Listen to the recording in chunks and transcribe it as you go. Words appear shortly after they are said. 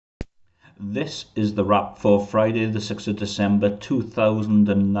This is the wrap for Friday the 6th of December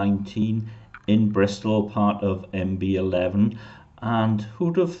 2019 in Bristol, part of mb17. And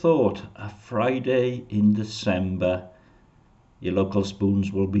who'd have thought, a Friday in December, your local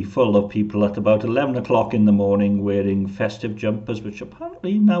spoons will be full of people at about 11 o'clock in the morning wearing festive jumpers, which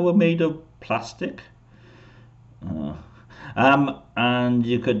apparently now are made of plastic. And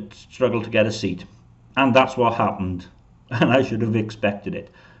you could struggle to get a seat. And that's what happened. And I should have expected it.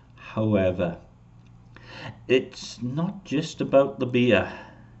 However, it's not just about the beer.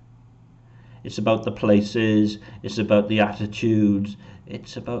 It's about the places, it's about the attitudes,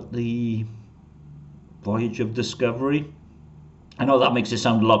 it's about the voyage of discovery. I know that makes it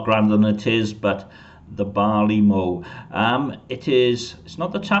sound a lot grander than it is, but the Barley Mow. It's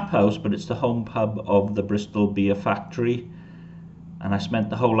not the tap house, but it's the home pub of the Bristol Beer Factory. And I spent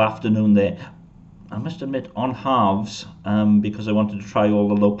the whole afternoon there. I must admit, on halves, because I wanted to try all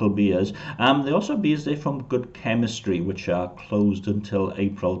the local beers. They also have beers there from Good Chemistry, which are closed until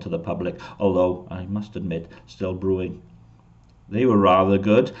April to the public, although I must admit, still brewing. They were rather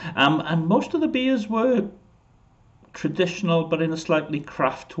good, and most of the beers were traditional, but in a slightly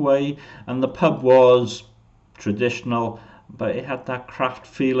craft way, and the pub was traditional, but it had that craft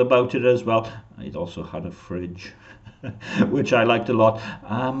feel about it as well. It also had a fridge. Which I liked a lot,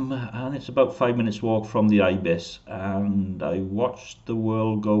 and it's about 5 minutes walk from the Ibis, and I watched the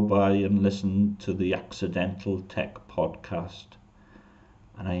world go by and listened to the Accidental Tech podcast,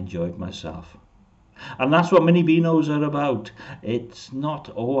 and I enjoyed myself. And that's what mini beanos are about. It's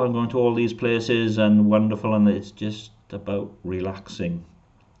not, oh, I'm going to all these places and wonderful, and it's just about relaxing.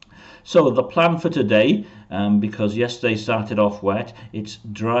 So the plan for today, because yesterday started off wet, it's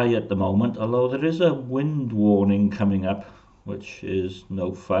dry at the moment, although there is a wind warning coming up, which is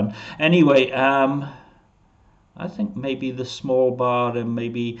no fun. Anyway, I think maybe the small bar and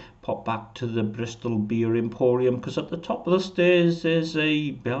maybe pop back to the Bristol Beer Emporium, because at the top of the stairs there's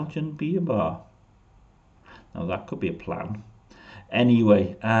a Belgian beer bar. Now that could be a plan.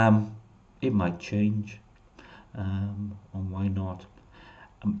 Anyway, it might change, and why not?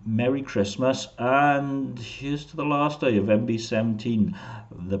 Merry Christmas, and here's to the last day of mb17.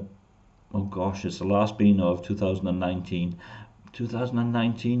 Oh gosh, it's the last beano of 2019.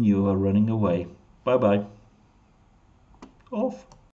 2019, you are running away. Bye bye. Off.